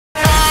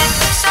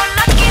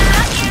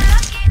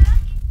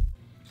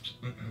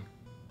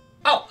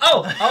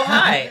Oh,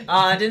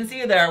 hi. Didn't see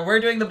you there. We're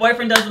doing the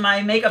Boyfriend Does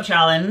My Makeup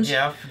Challenge.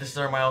 Yeah, this is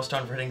our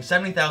milestone for hitting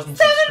 70,000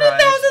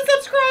 70,000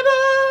 subscribers!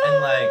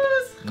 in like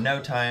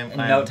no time. In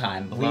no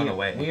time. Blown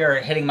away. We are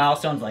hitting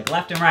milestones like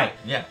left and right.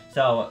 Yeah.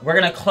 So we're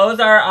gonna close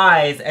our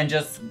eyes and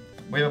just...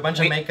 We have a bunch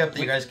of makeup that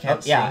you guys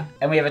can't see. Yeah,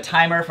 and we have a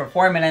timer for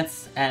 4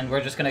 minutes, and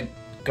we're just gonna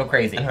go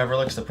crazy. And whoever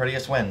looks the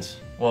prettiest wins.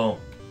 Well,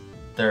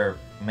 their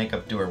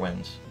makeup doer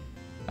wins.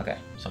 Okay.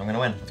 So I'm gonna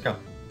win. Let's go.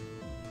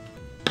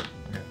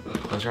 Okay,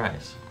 close your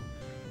eyes.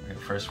 Okay,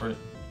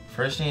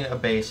 first you need a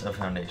base of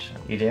foundation.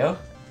 You do?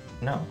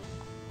 No.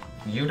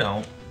 You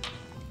don't.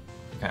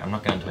 Okay, I'm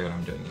not gonna tell you what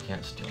I'm doing. You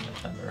can't steal my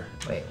thunder.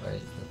 Wait,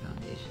 where's the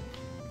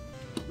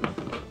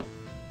foundation?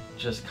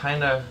 Just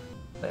kinda...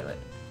 Wait.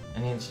 It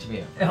needs to be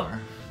a Ew. flower.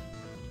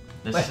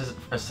 This Wait. is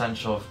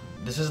essential.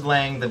 This is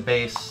laying the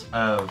base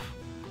of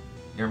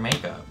your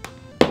makeup.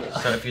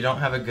 So if you don't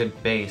have a good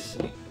base,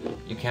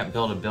 you can't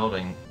build a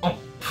building. Oh!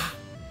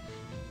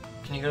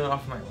 Can you get it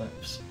off my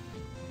lips?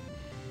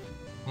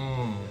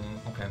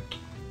 Okay.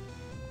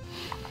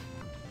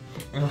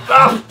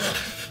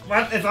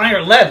 What? It's on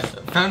your lips!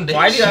 Foundation.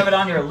 Why do you have it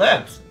on your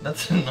lips?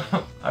 That's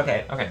enough.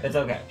 Okay. Okay. It's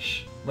okay.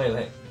 Shh.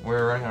 Wait.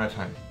 We're running out of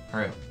time.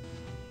 Hurry up.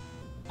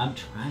 I'm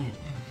trying.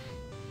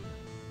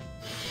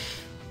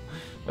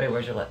 Wait,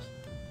 where's your lips?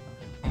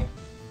 Okay.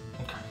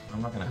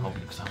 I'm not gonna help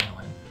you because I'm gonna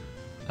win.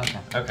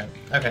 Okay.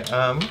 Okay.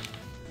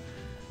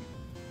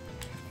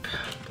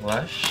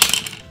 Blush.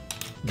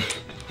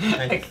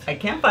 I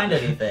can't find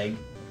anything.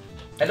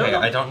 I don't know.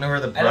 I don't know where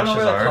the I don't know brushes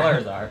where the are.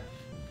 colors are.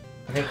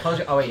 Okay, close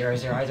your... Oh wait,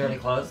 is your eyes already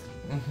closed?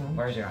 Mm-hmm.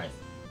 Where's your eyes?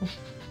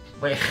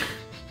 Wait.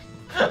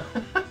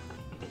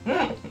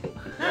 I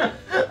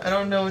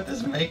don't know what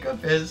this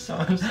makeup is, so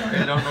I'm sorry.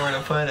 I don't know where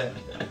to put it.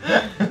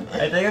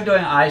 I think I'm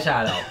doing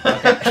eyeshadow.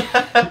 Okay.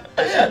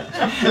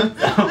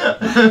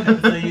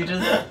 So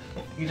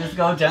you just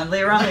go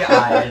gently around the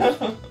eyes.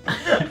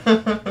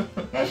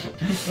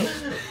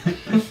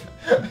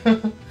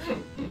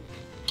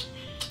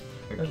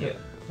 You're cute.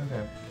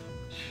 Okay.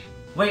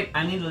 Wait,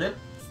 I need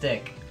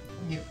lipstick.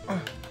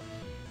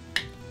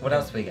 What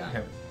else we got?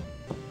 Okay.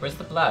 Where's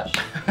the blush?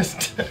 I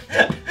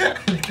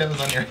think that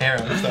was on your hair.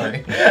 I'm sorry.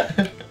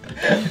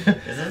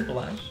 Is this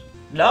blush?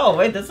 No,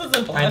 wait, this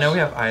isn't blush. I know we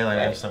have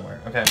eyeliner Wait.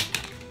 somewhere. Okay.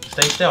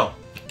 Stay still.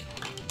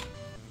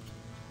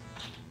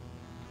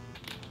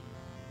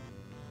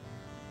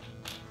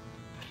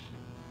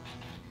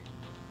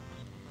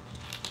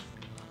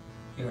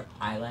 You're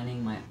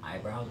eyelining my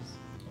eyebrows?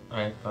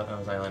 I thought I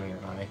was eyelining your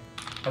eye.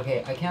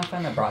 Okay, I can't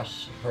find a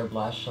brush for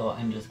blush, so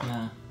I'm just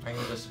gonna... I need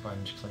a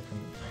sponge because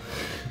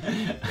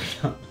I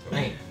couldn't.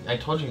 Wait, I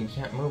told you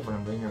can't move when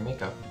I'm doing your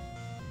makeup.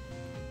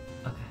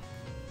 Okay.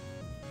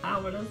 Ah,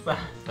 what is that?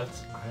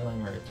 That's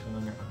eyeliner. It's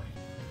on your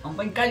eye. Oh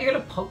my god, you're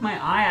gonna poke my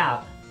eye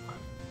out.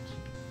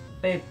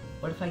 Babe,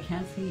 what if I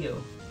can't see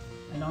you?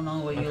 I don't know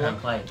what you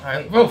look like.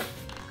 Wait, Woof!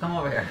 come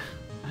over here.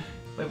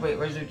 Wait,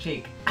 where's your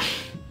cheek?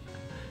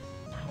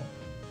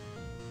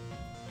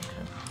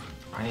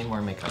 I need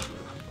more makeup.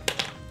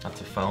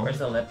 That's a phone. Where's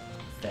the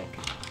lipstick?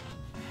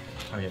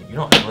 Oh yeah, you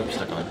don't have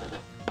lipstick on.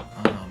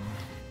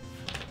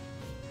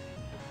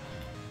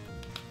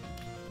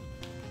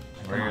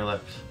 Where are your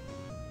lips?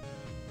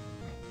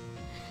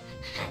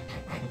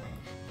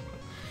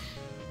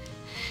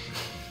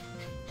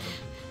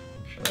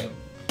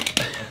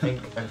 I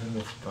think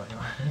it's going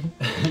on.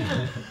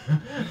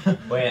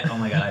 Wait, oh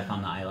my god, I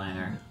found the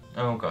eyeliner.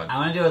 Oh god. I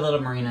want to do a little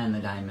Marina in the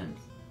Diamonds.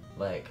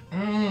 Like, You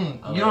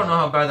don't know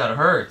how bad that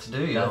hurts,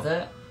 do you? does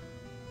it?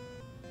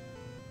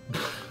 You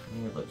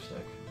need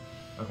lipstick.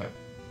 Okay.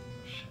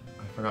 Shit,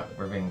 I forgot that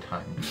we're being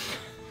timed.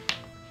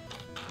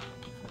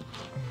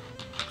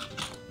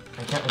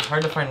 It's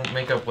hard to find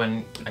makeup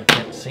when I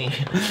can't see.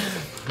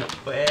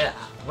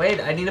 Wait,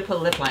 I need to put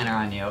lip liner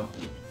on you.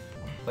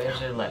 Where's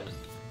your lips?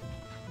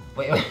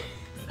 Wait,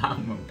 stop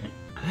moving.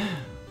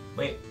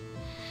 Wait.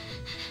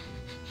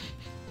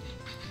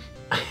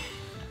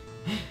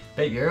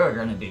 Babe, you're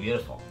gonna be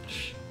beautiful.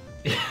 Shh.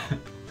 I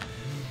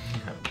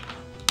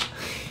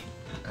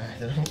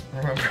don't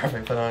remember if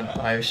I put on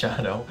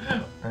eyeshadow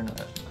or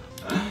not.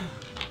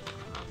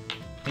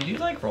 Did you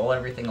like roll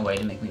everything away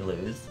to make me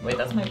lose? Wait,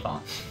 that's my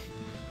phone.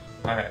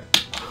 Alright.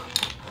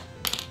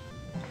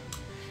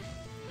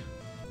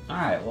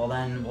 Alright, well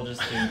then we'll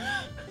just do...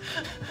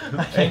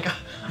 I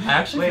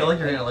actually feel like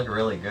you're gonna look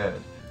really good.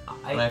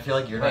 And I feel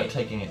like you're not wait.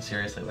 taking it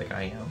seriously like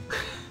I am.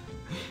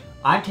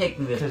 I'm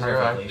taking this 'Cause you're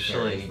perfectly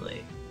actually-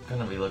 seriously.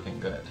 Gonna be looking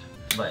good.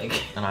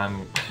 Like... And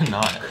I'm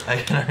not. I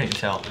can already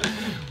tell.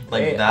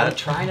 Like wait, that. I'm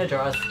trying to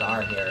draw a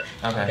star here.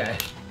 Okay.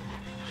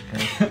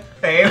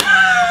 Babe.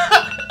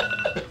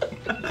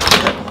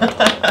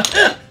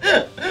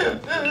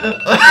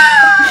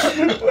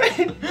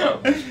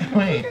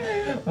 Wait.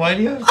 Why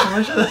do you have so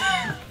much of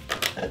that?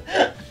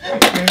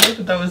 I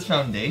thought that was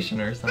foundation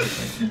or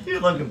something. You're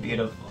looking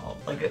beautiful.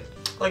 Like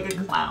a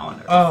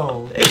clown or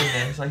Oh, something.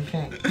 goodness, I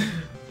can't.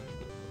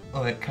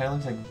 Oh, it kind of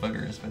looks like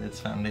boogers, but it's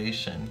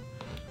foundation.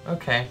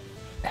 Okay.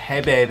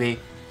 Hey, baby.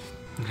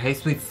 Hey,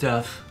 sweet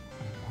stuff.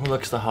 Who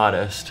looks the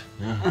hottest?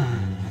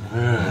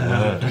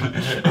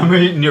 I'm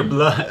reading your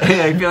blood.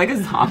 I feel like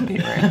a zombie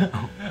right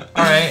now.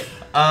 Alright,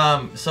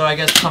 so I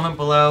guess comment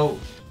below.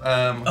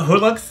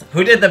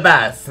 Who did the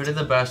best? Who did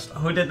the best?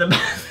 Who did the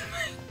best?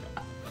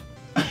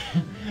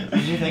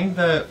 Did you think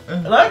that...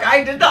 Look,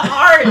 I did the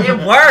art!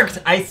 It worked!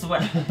 I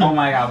swear. Oh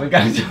my god, we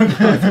gotta do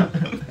it.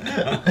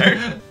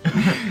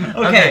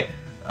 Okay.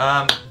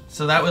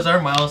 So that was our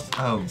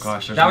milestone. Oh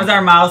gosh. That was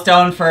our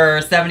milestone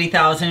for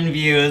 70,000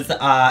 views.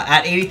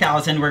 At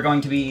 80,000, we're going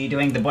to be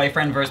doing the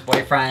boyfriend versus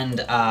boyfriend.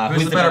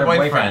 Who's the better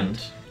boyfriend?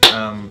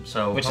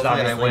 So which is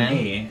hopefully I obviously win,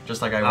 me.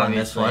 just like I won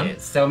this one.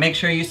 So make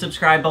sure you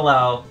subscribe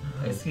below.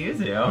 Excuse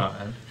you. You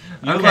Okay.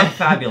 look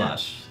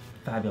fabulous.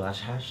 Fabulous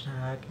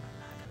hashtag.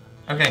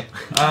 Okay.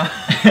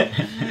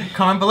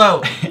 Comment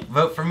below.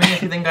 Vote for me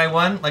if you think I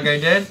won, like I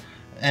did,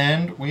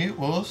 and we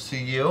will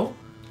see you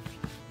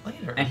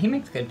later. And he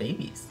makes good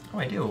babies. Oh,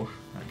 I do,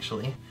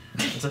 actually.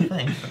 It's a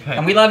thing. Okay.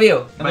 And we love you.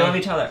 And Bye. we love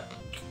each other.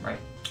 Right.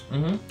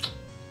 Mm-hmm.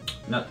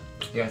 No,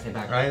 you gotta say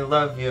back. I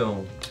love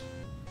you.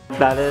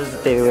 That is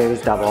Davey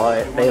Baby's double.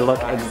 They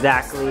look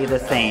exactly the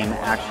same,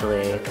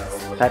 actually.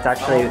 That's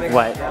actually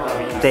what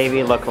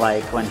Davey looked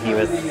like when he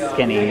was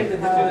skinny.